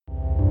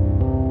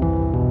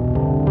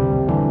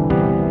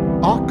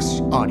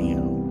audio.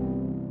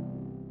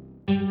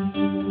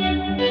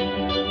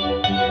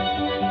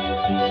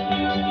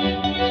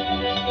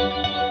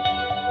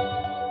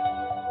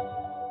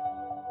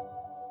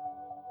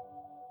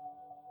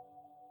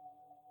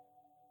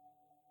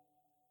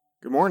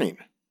 Good morning.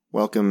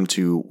 Welcome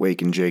to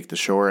Wake and Jake the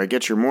Shore. I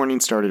get your morning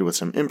started with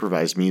some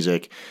improvised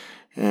music,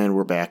 and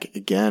we're back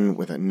again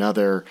with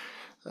another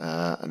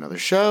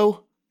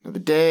show, another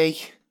day.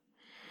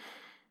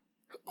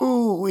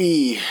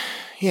 Ooh-wee.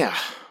 Yeah.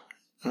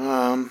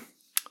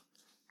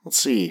 Let's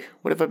see.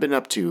 What have I been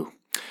up to?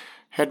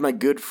 Had my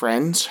good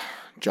friends,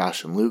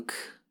 Josh and Luke,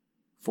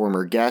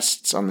 former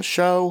guests on the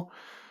show,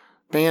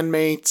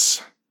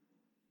 bandmates,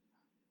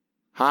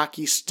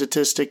 hockey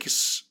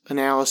statistics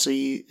analysts.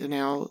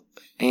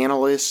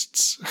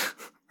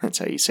 That's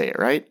how you say it,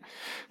 right?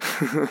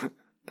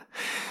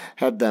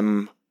 Had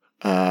them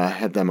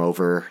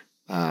over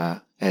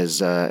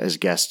as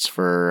guests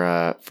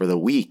for the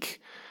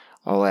week,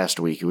 last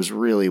week. It was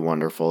really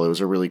wonderful. It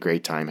was a really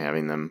great time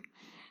having them.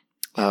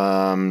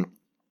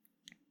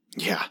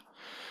 Yeah.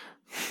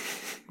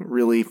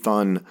 Really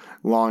fun,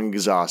 long,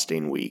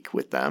 exhausting week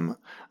with them.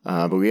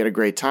 But we had a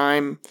great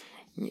time.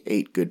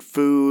 Ate good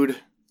food.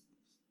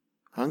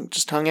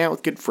 Just hung out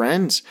with good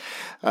friends.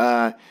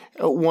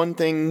 One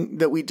thing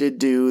that we did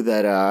do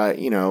that,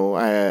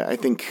 I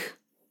think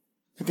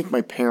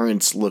my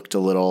parents looked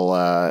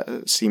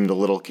seemed a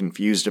little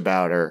confused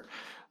about, or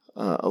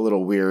a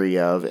little weary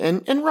of,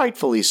 and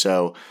rightfully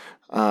so.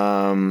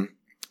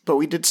 But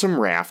we did some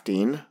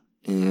rafting,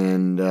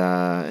 and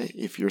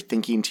if you're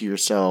thinking to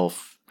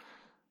yourself,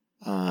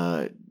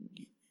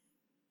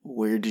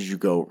 where did you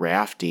go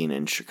rafting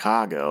in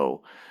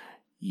Chicago?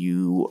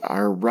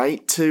 You're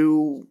right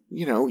to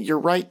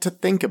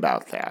think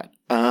about that.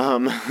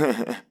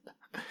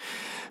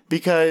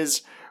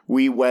 Because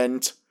we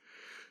went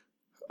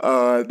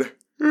on,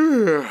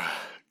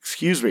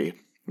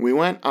 we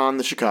went on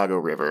the Chicago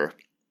River.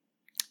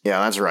 Yeah,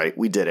 that's right.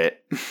 We did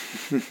it.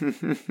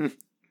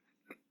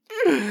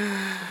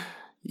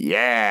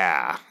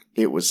 Yeah,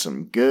 it was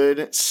some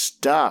good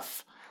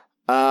stuff.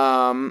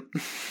 Yeah.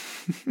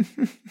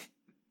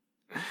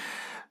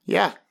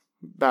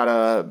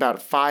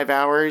 About 5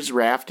 hours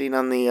rafting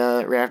on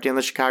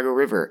the Chicago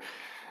River.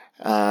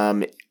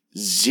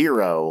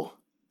 Zero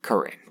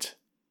current.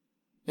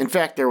 In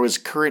fact, there was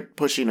current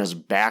pushing us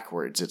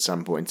backwards at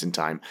some points in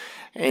time,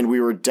 and we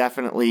were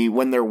definitely,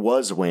 when there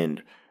was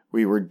wind,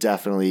 we were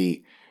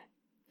definitely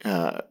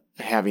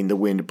having the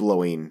wind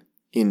blowing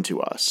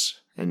into us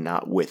and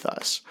not with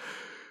us.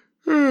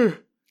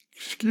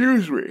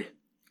 Excuse me.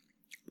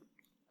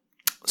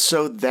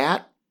 So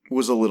that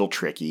was a little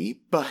tricky,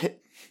 but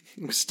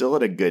we still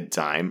had a good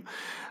time.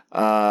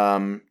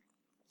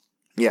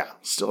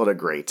 Still had a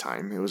great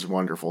time. It was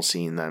wonderful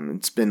seeing them.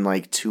 It's been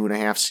like two and a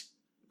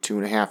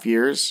half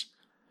years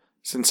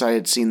since I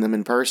had seen them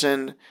in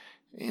person.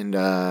 And,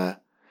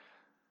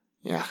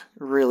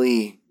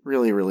 really,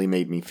 really, really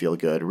made me feel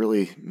good.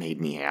 Really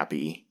made me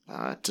happy,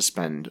 to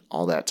spend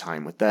all that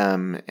time with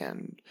them,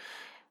 and,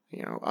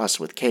 us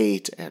with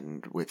Kate,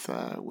 and with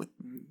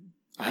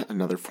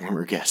another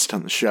former guest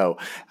on the show,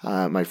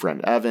 my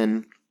friend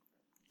Evan.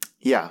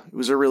 Yeah, it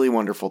was a really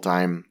wonderful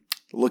time.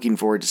 Looking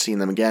forward to seeing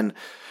them again,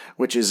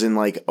 which is in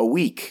like a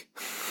week.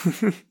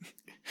 Kate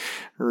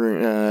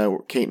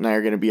and I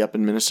are going to be up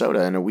in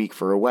Minnesota in a week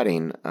for a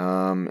wedding.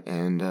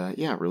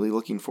 Really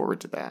looking forward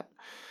to that.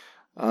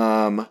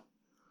 Oh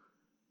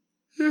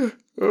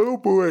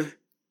boy.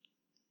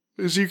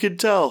 As you can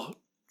tell,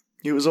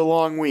 it was a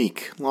long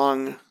week.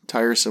 Long,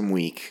 tiresome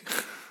week.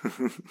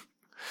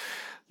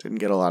 Didn't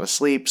get a lot of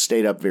sleep.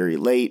 Stayed up very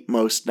late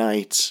most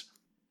nights.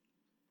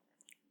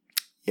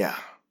 Yeah.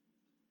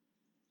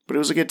 But it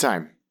was a good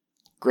time.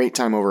 Great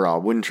time overall.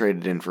 Wouldn't trade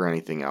it in for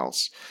anything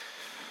else.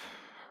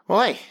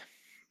 Well, hey,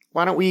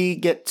 why don't we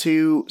get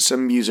to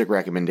some music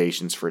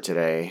recommendations for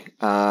today?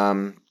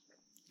 I've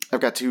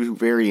got two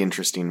very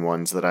interesting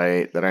ones that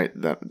I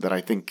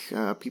think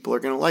people are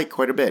going to like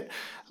quite a bit.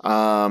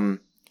 One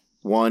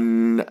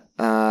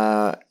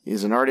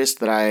is an artist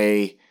that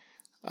I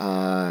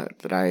had.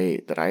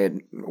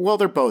 Well,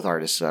 they're both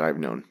artists that I've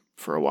known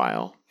for a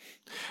while.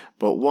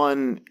 But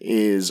one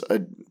is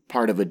a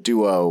part of a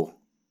duo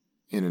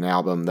in an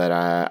album that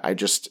I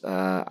just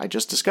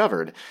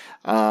discovered.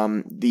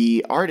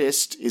 The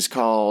artist is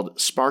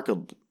called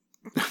Sparkle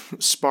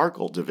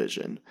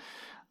Division.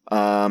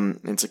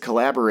 It's a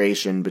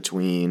collaboration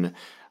between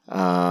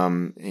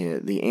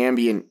the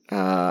ambient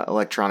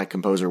electronic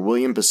composer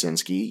William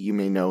Basinski. You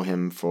may know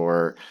him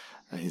for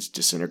his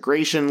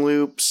Disintegration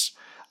loops.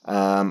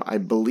 I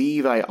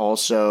believe I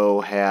also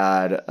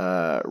had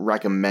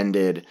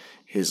recommended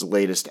his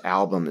latest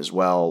album as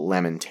well,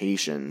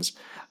 Lamentations.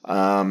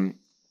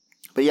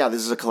 But yeah,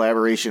 this is a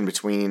collaboration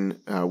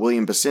between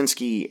William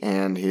Basinski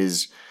and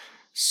his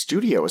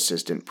studio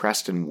assistant,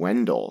 Preston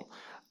Wendell.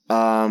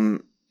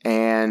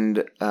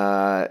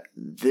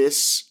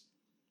 This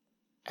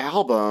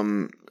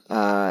album,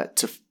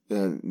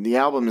 the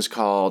album is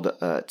called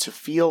To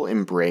Feel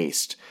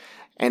Embraced,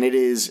 and it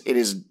is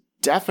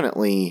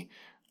definitely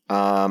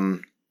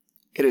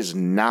It is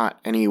not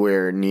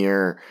anywhere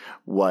near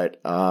what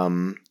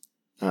William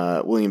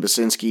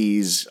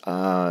Basinski's,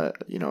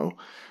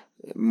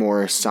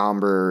 more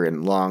somber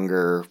and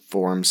longer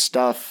form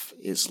stuff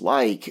is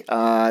like.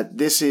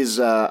 This is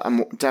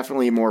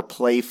definitely more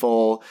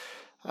playful,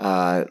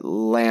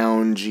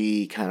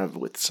 loungy, kind of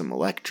with some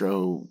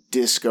electro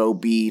disco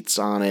beats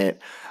on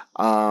it.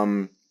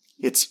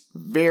 It's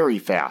very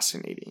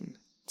fascinating.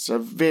 It's a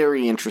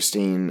very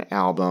interesting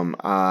album.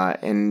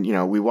 And,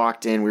 we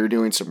walked in, we were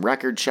doing some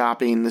record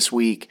shopping this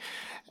week,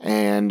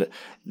 and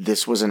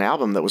this was an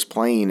album that was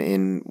playing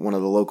in one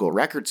of the local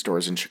record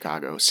stores in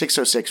Chicago,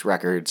 606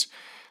 Records.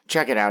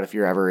 Check it out if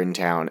you're ever in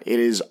town. It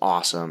is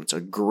awesome. It's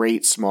a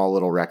great small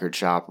little record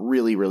shop.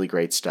 Really, really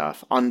great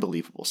stuff.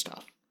 Unbelievable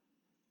stuff.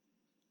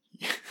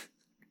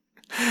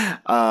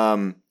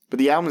 But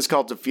the album is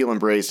called To Feel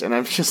Embraced, and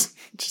I'm just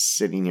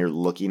sitting here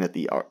looking at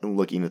the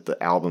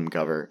album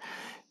cover.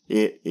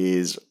 It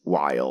is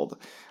wild.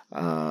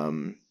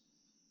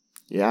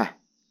 Yeah,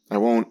 I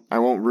won't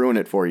ruin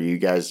it for you. You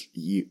guys,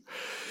 you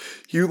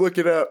look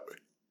it up.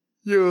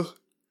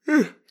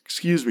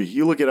 Excuse me.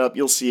 You look it up.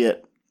 You'll see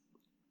it.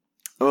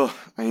 Oh,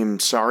 I am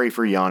sorry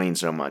for yawning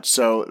so much.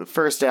 So the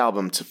first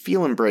album, To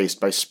Feel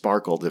Embraced by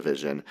Sparkle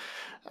Division.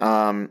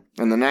 And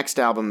the next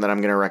album that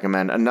I'm going to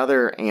recommend,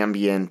 another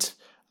ambient,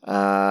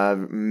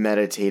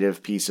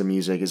 meditative piece of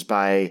music, is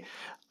by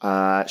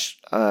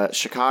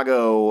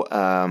Chicago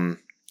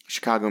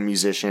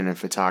musician and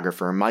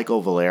photographer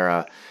Michael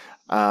Valera.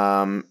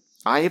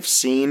 I have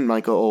seen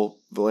Michael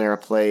Valera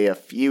play a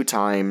few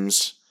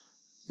times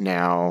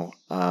now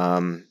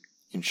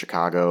in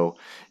Chicago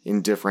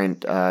in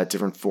different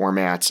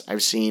formats.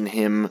 I've seen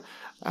him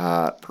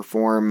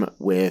perform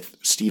with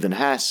Stephen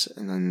Hess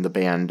and then the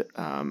band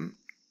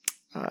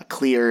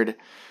Cleared,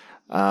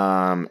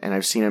 and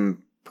I've seen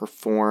him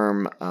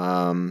perform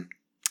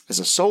as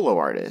a solo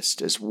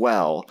artist as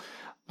well.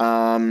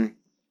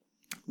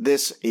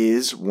 This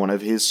is one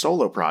of his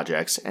solo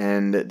projects,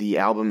 and the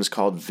album is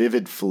called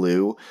Vivid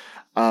Flu,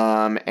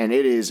 and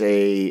it is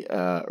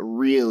a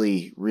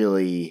really,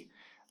 really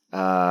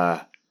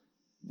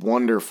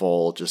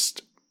wonderful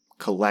just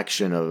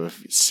collection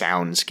of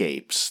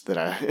soundscapes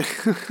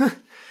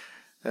that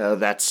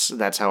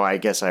that's how I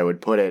guess I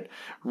would put it.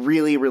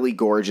 Really, really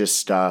gorgeous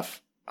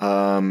stuff.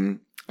 I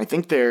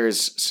think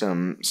there's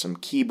some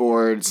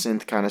keyboard,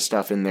 synth kind of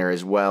stuff in there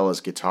as well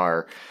as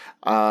guitar.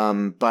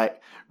 But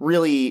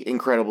really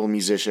incredible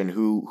musician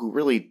who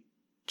really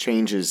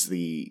changes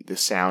the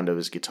sound of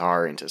his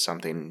guitar into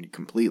something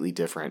completely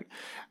different.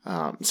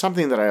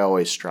 Something that I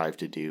always strive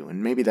to do.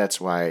 And maybe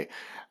that's why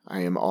I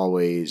am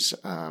always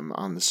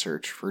on the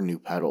search for new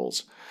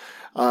pedals.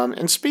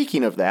 And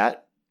speaking of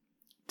that,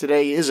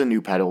 today is a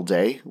new pedal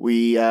day.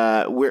 We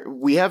have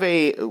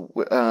a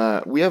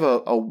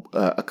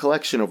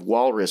collection of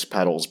Walrus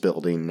pedals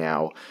building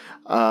now.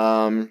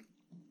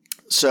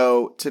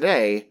 So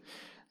today,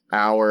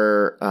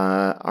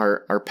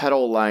 our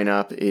pedal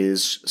lineup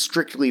is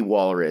strictly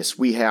Walrus.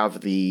 We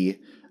have the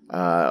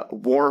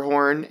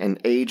Warhorn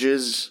and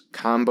Ages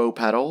combo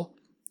pedal.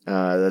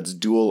 That's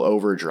dual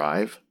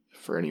overdrive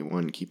for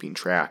anyone keeping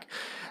track.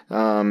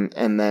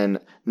 And then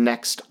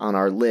next on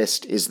our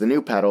list is the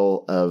new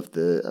pedal of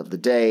the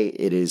day.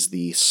 It is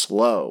the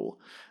Slow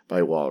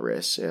by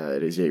Walrus.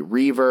 It is a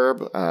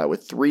reverb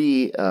with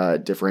three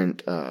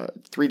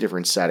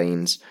different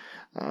settings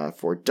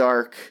for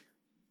dark,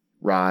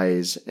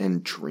 rise,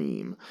 and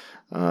dream,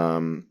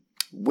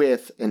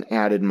 with an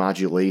added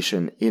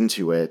modulation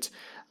into it.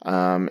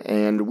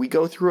 And we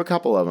go through a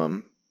couple of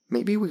them.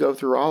 Maybe we go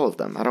through all of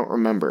them. I don't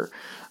remember.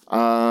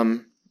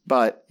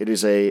 But it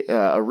is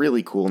a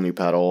really cool new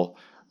pedal.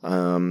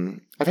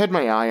 I've had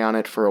my eye on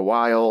it for a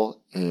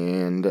while,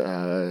 and,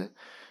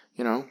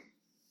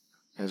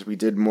 as we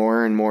did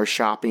more and more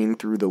shopping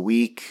through the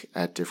week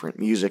at different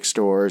music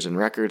stores and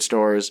record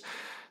stores,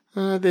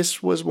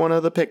 this was one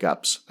of the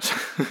pickups.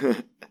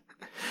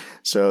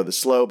 So the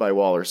Slow by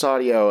Walrus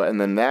Audio,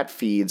 and then that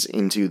feeds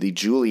into the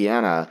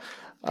Juliana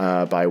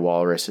by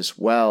Walrus as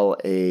well,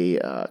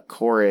 a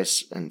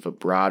chorus and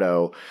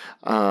vibrato.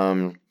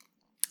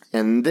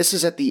 And this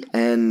is at the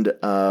end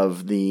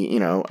of the,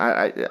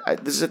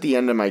 this is at the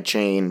end of my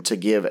chain to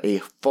give a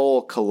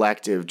full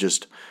collective,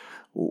 just,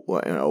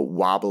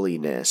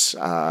 wobbliness,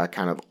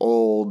 kind of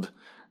old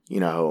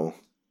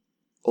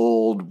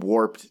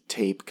warped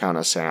tape kind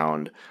of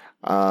sound,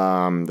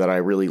 that I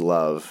really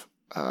love,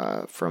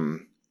 to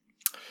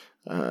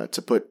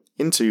put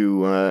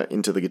into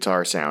the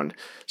guitar sound.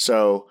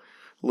 So,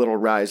 a little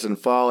rise and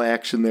fall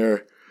action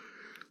there.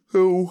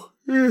 Oh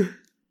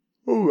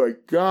my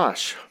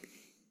gosh.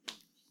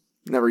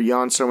 Never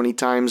yawned so many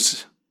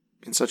times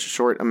in such a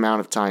short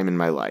amount of time in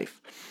my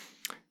life.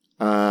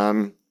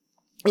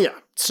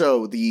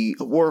 So the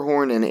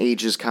Warhorn and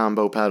Ages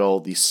combo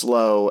pedal, the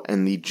Slow,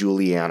 and the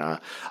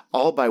Juliana,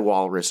 all by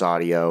Walrus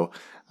Audio.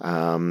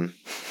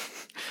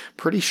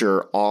 Pretty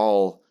sure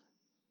all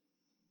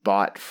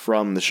bought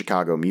from the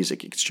Chicago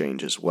Music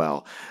Exchange as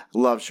well.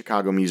 Love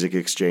Chicago Music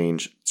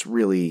Exchange. It's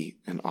really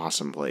an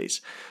awesome place.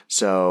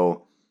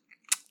 So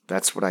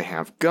that's what I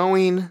have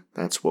going.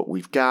 That's what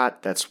we've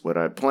got. That's what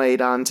I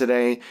played on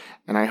today.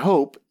 And I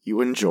hope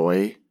you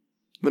enjoy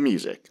the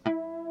music.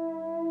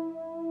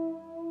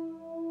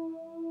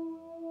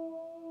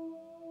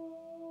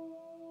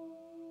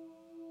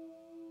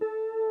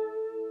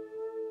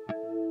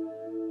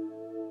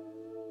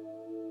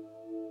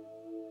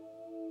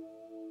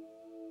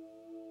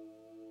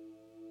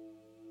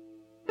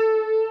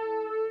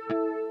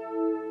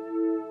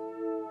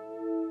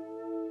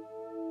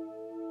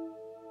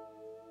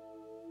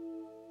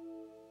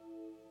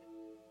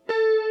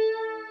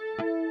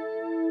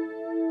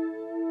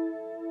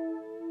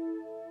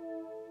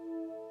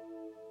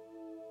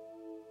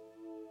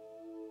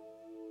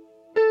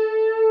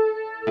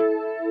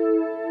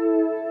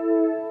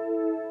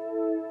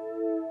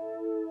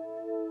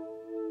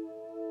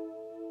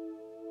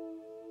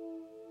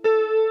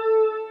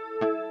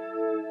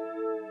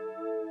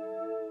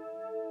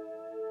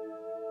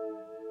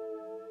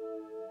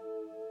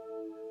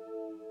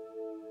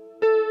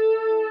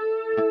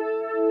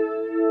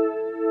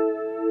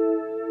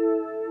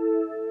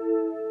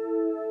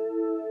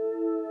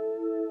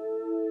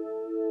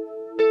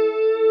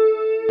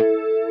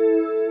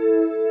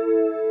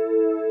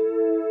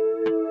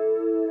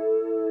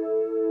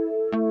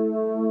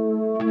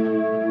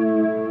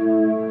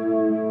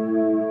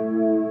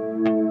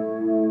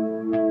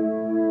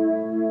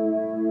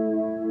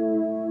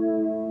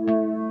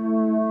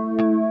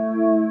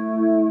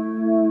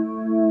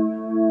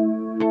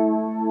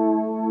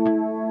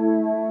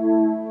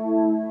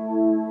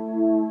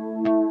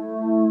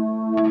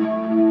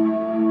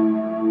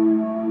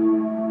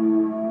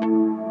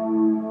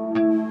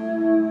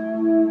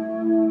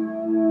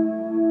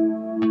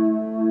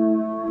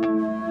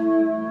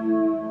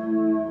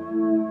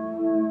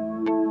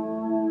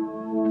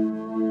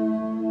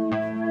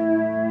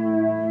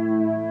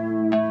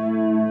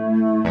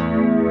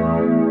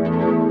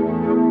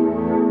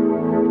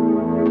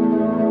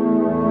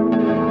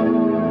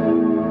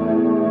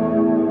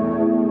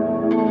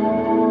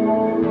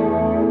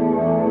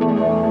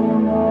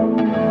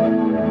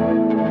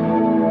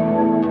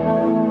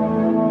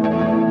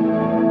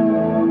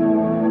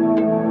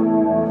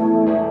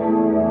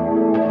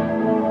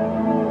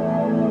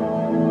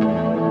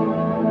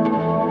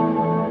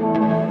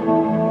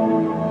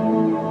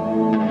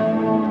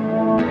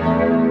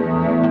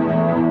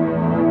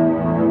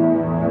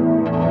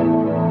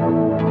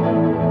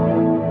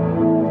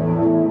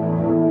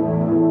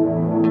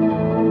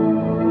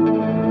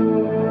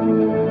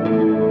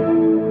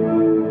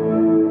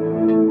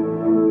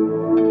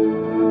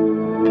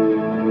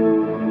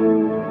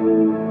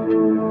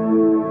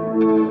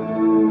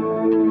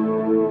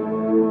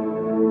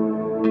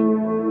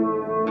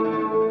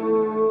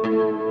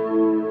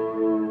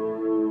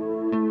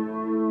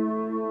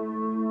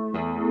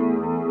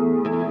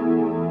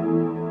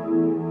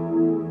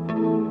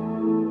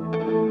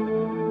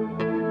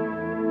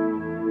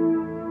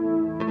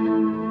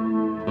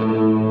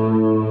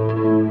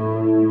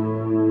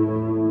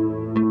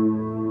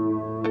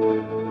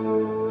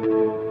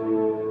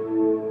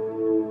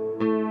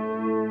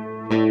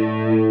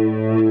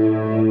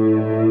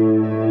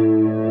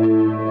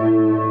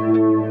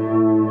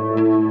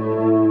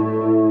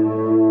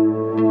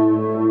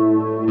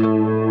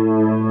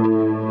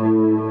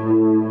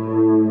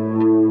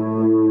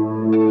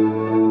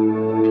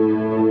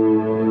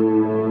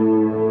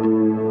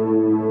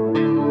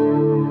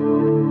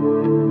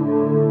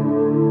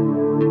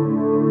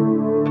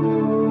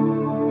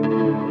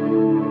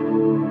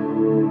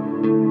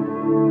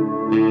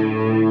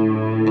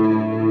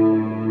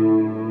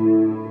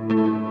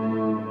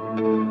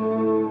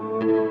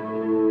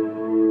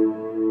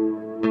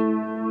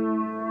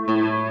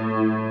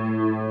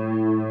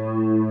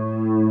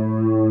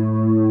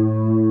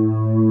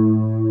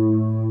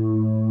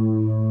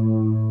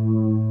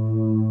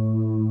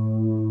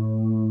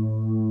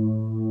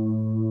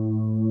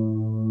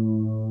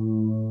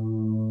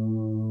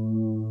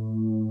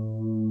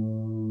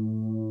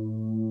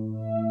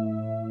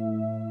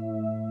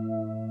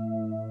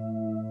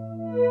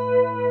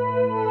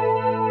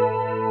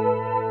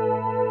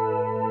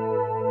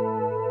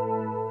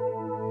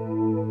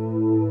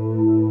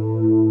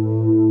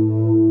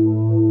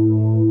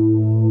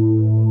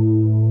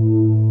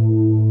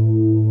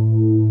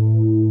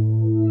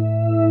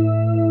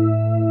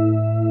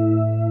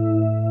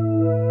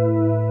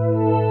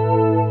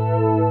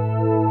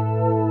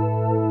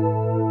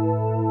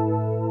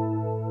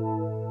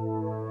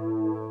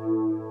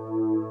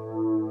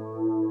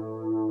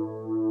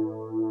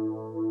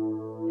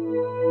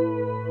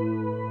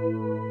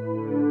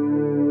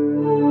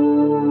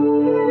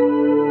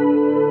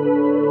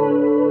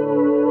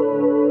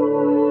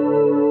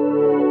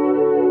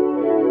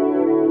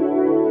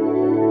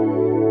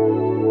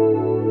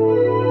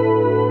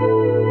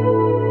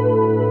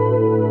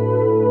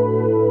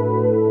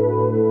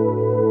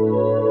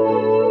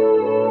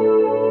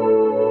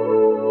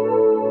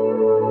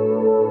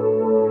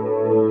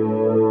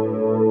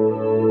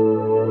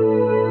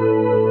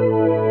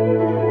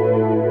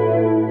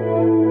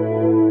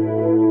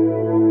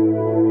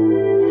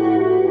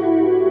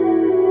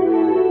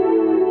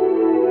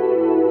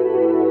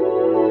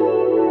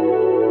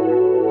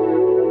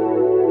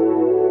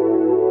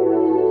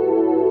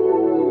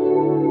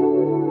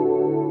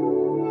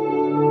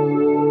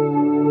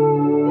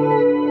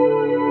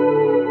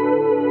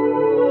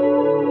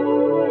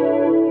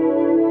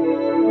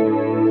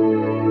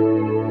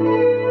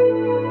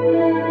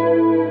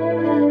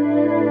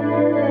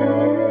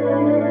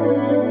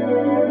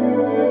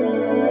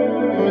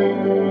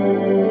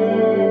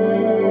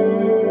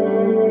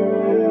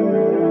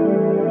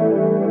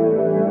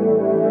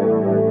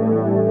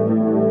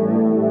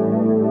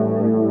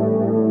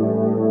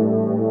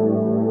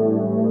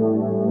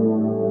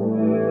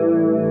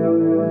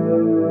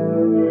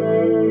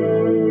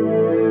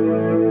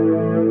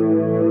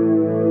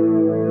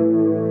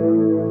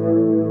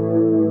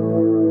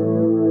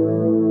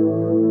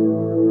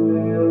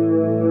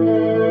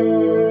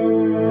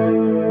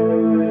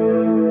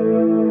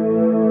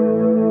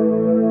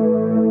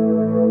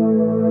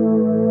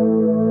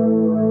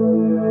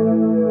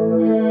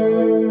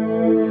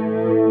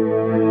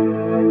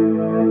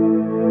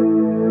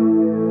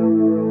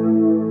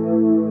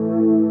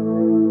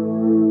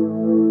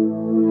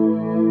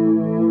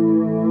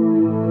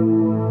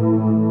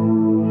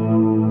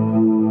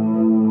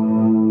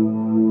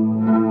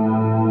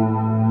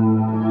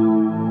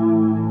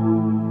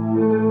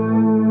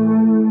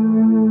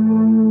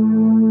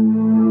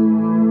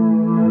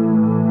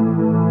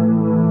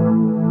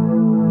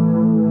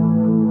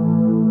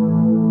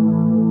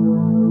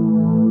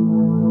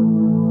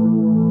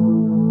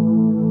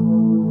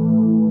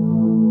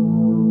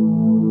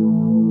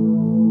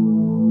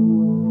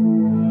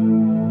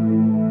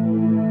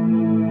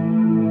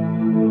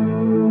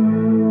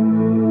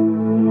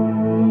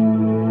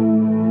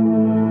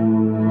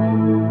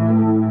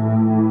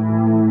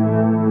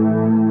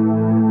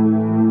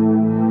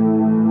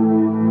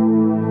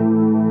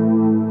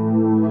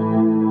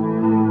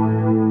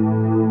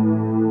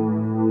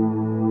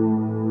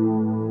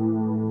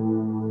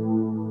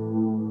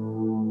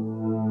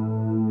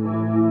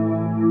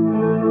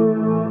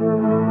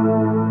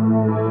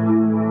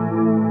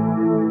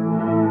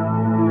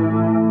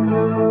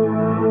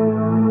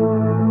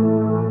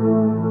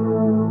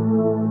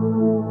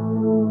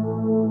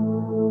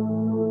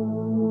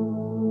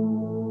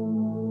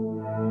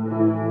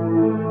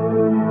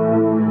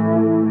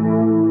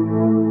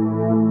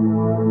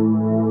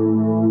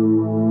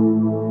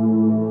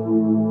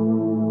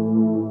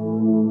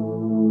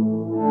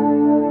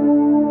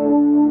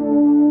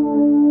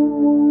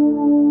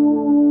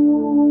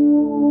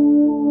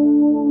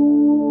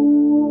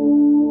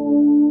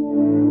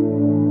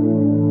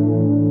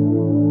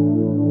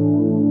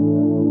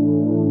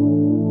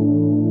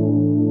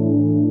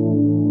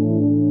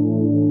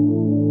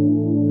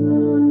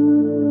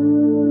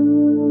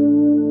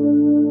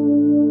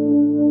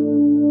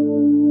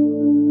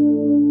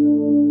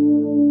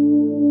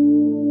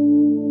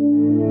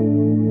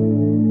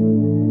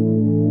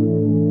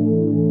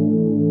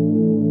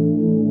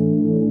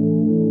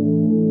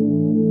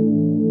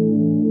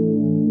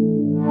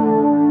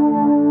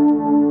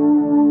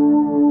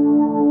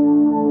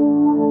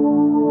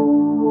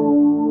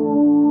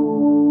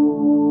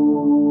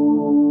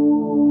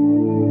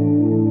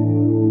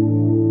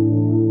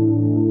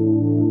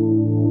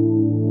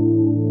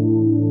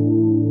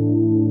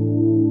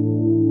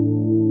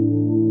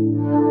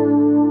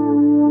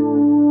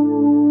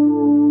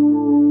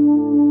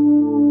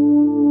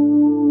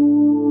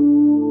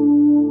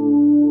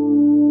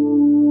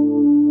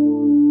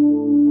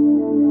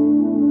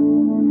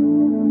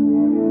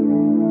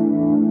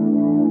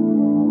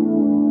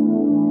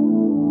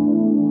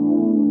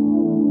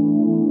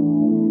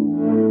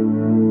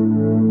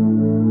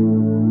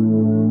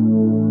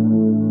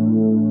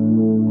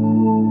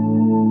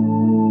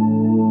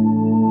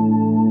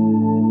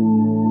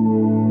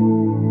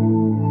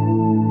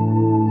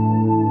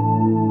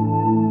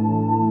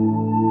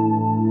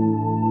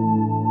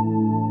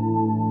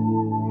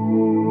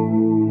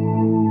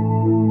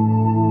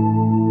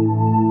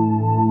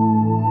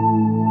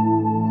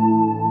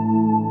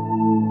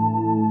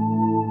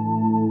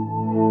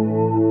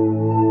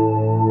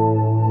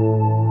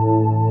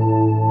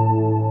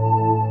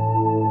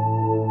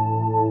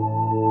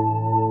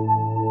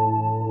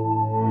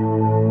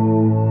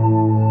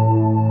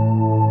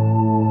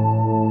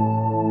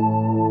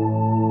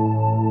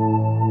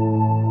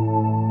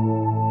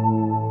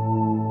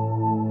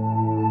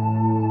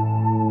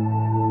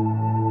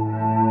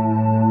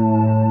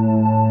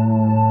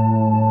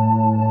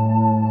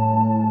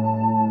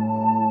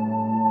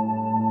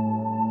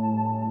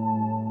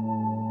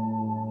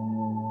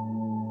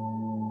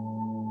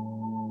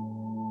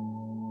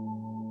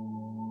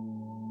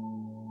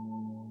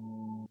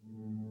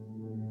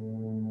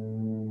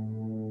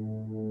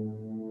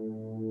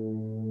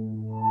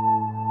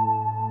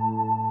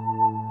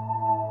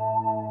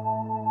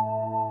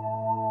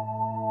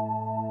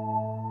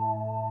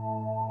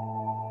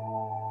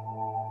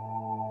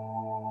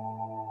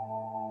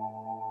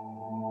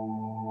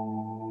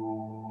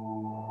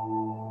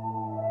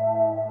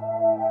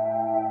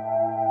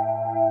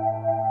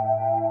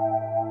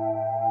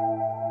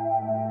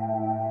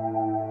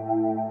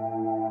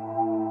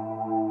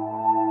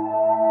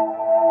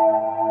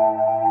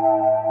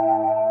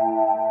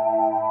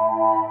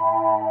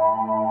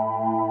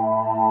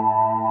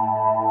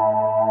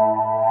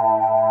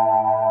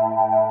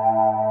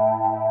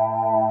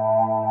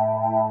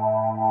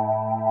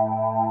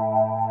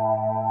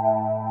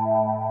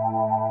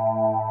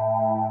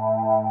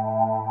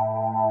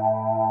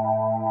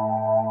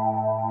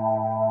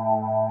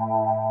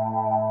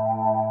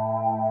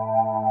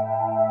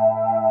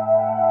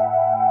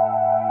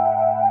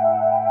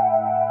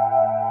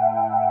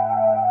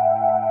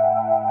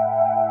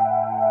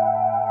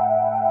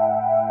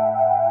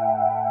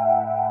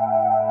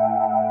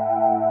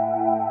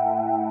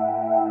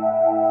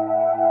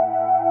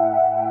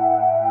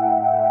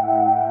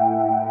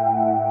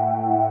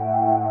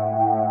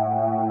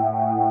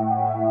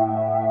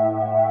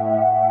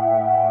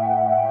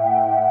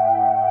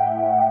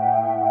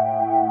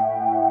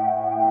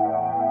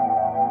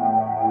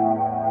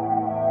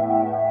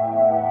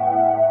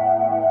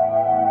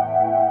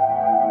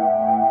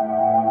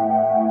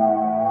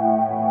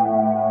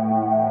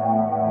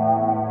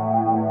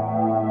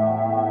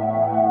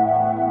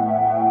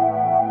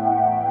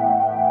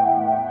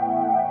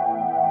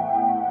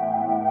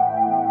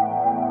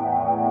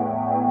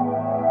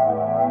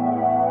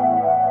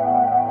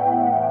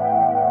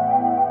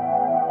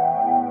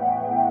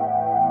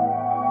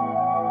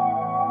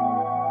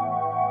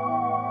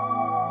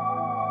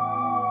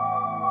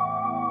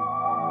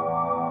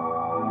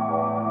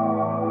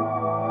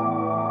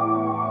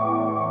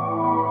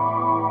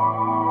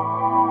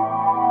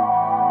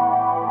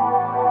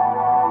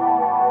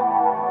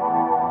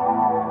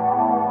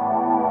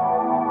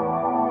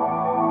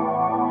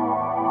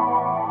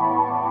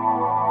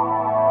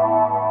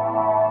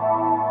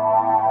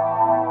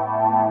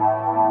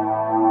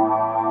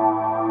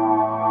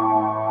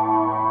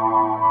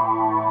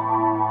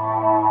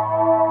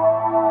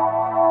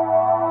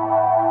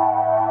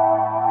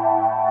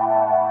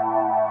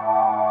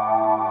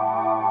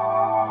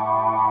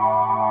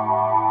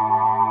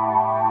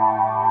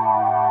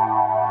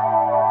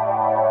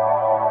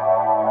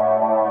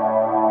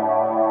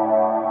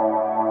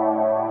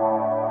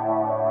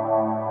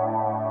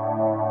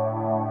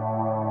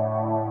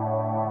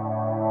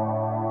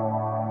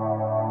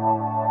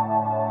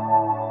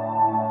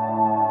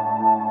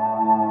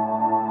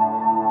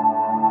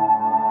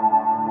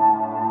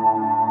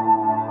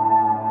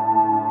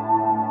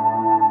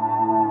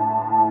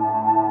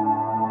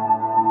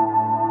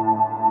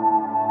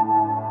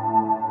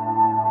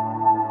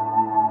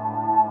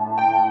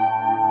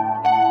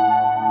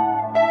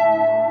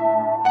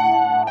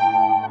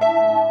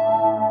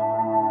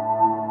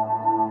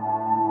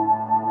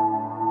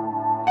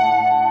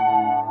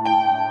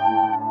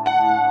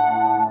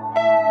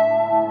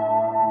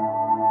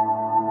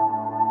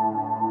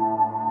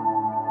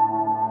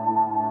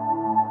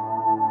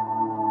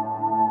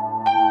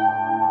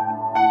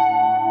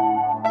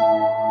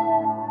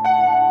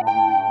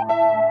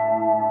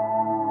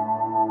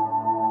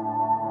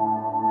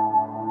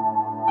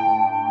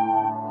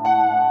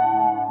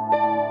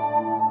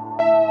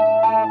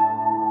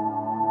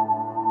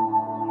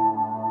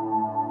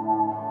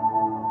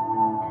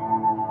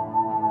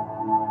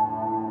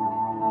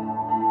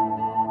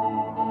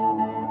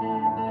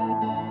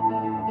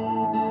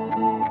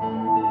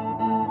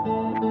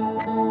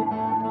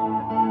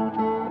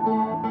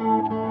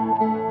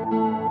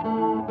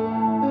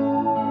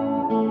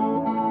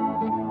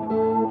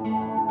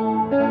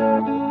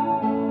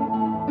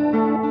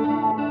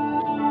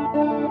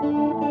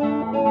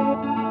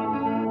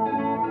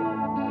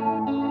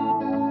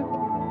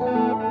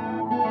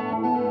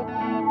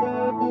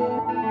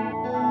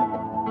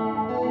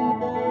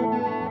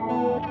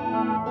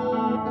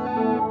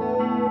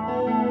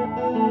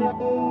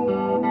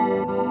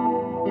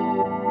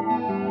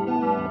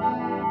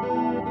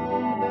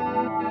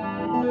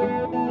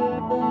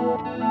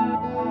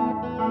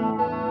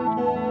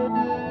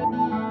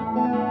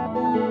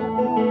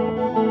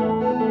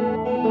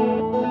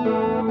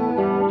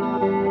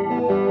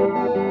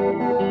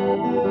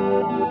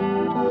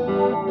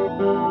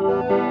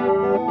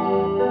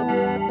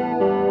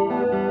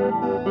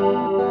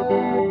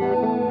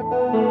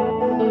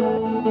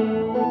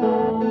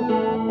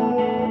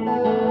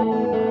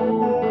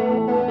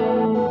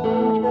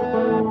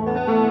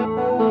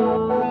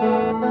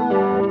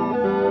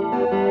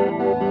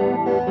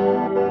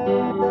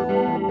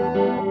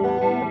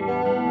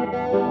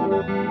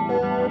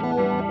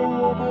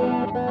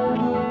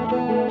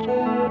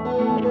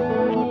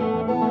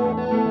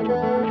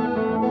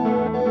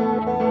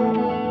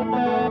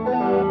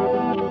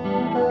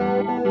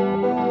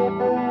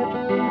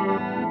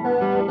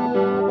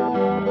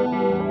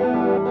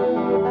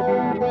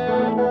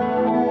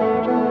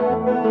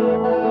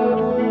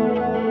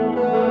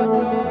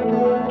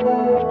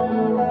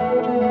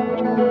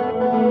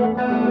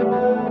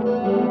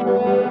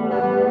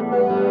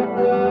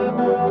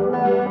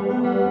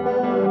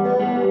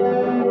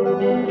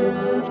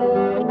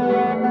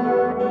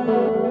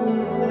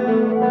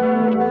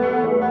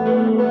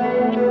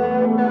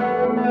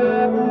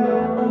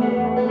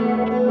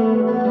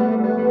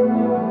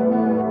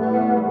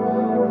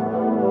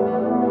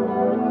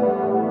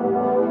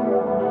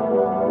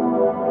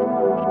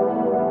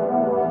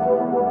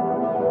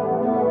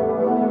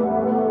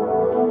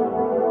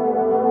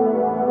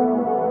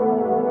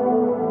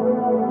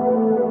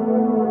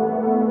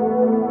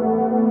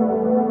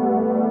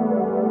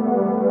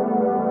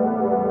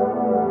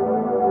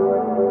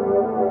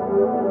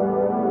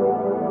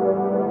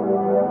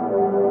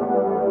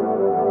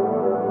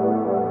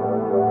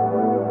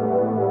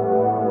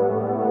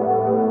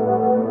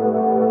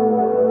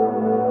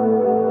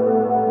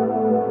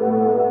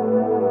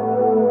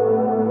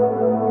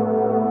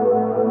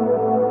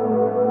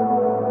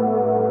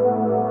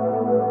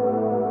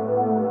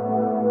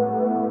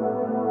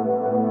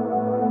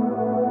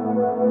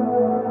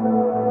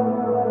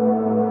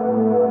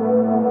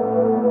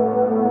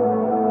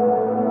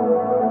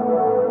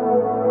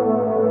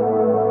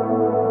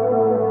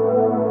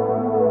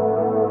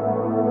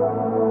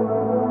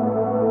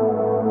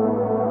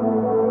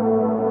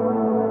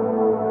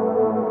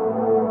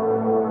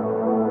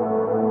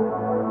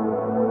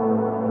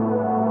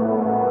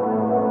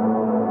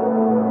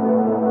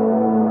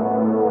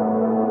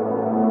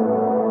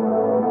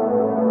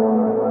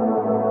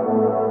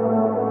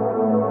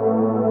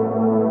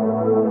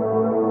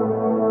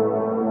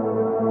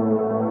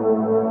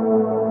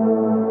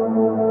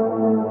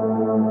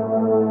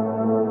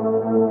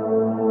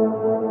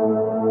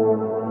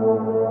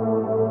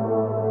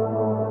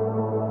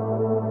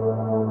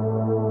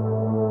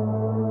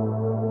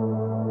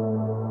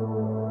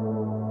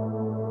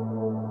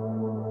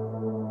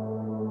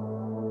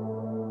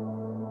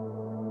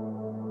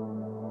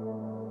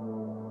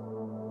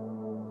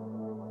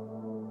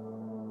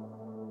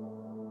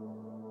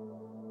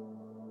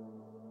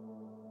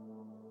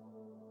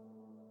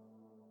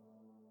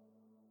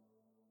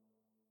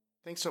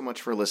 Thanks so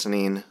much for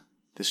listening.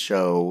 This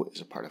show is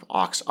a part of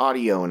Aux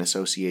Audio in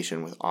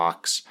association with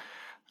Aux.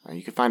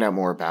 You can find out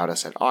more about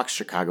us at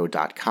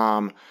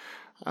auxchicago.com.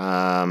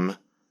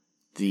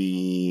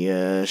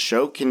 The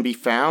show can be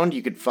found.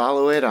 You could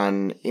follow it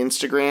on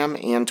Instagram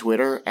and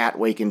Twitter at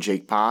Wake and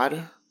Jake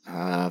Pod.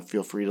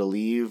 Feel free to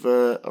leave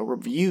a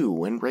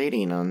review and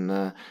rating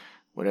on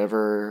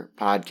whatever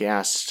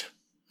podcast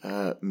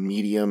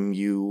medium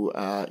you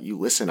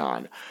listen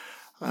on.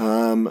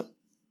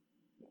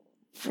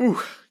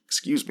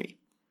 Excuse me.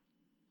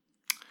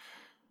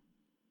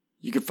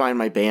 You can find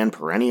my band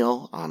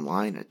Perennial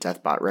online at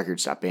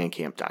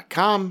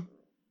deathbotrecords.bandcamp.com.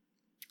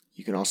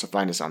 You can also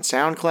find us on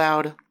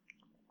SoundCloud.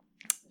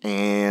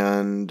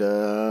 And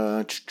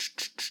is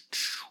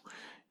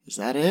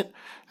that it?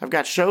 I've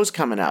got shows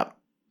coming up.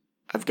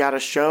 I've got a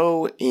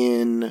show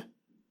in...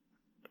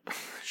 I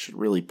should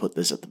really put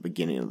this at the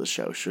beginning of the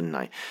show, shouldn't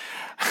I?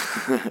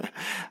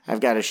 I've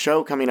got a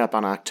show coming up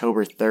on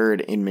October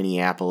 3rd in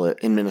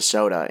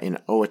Minnesota, in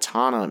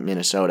Owatonna,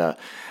 Minnesota.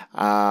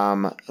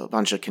 A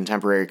bunch of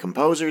contemporary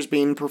composers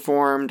being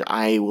performed.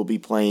 I will be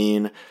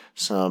playing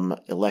some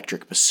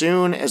electric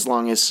bassoon as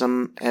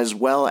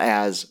well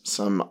as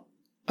some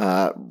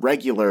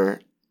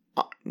regular,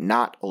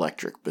 not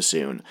electric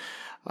bassoon.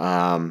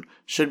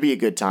 Should be a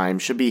good time.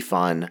 Should be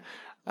fun.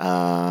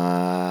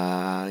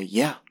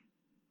 Yeah.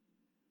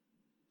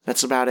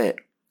 That's about it.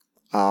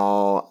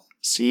 I'll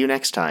see you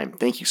next time.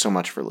 Thank you so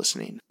much for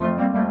listening.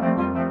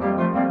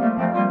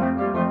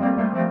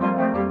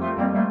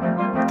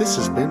 This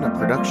has been a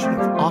production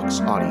of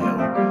Aux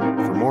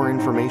Audio. For more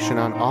information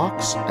on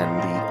Aux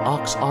and the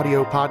Aux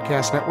Audio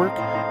Podcast Network,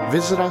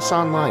 visit us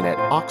online at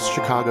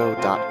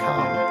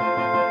auxchicago.com.